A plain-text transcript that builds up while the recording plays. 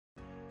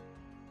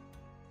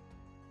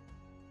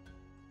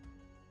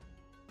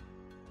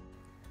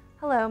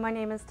Hello, my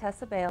name is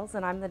Tessa Bales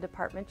and I'm the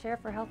Department Chair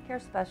for Healthcare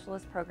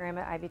Specialist Program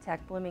at Ivy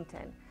Tech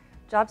Bloomington.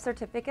 Job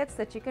certificates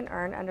that you can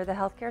earn under the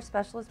Healthcare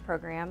Specialist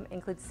Program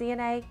include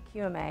CNA,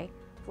 QMA,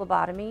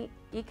 phlebotomy,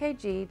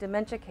 EKG,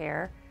 dementia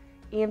care,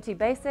 EMT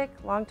basic,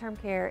 long-term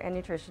care, and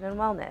nutrition and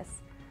wellness.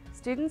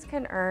 Students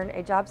can earn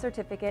a job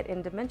certificate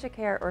in dementia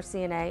care or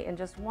CNA in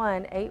just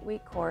one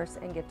 8-week course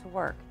and get to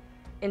work.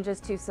 In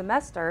just 2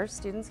 semesters,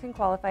 students can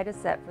qualify to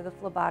set for the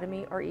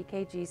phlebotomy or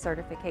EKG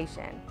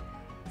certification.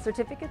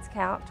 Certificates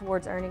count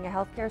towards earning a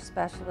healthcare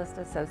specialist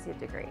associate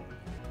degree.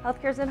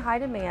 Healthcare is in high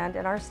demand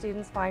and our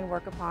students find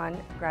work upon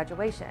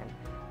graduation.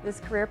 This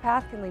career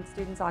path can lead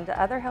students on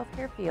to other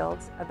healthcare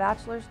fields, a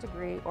bachelor's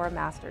degree, or a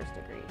master's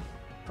degree.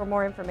 For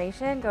more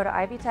information, go to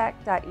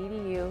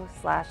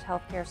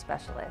ivytech.edu/healthcare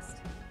specialist.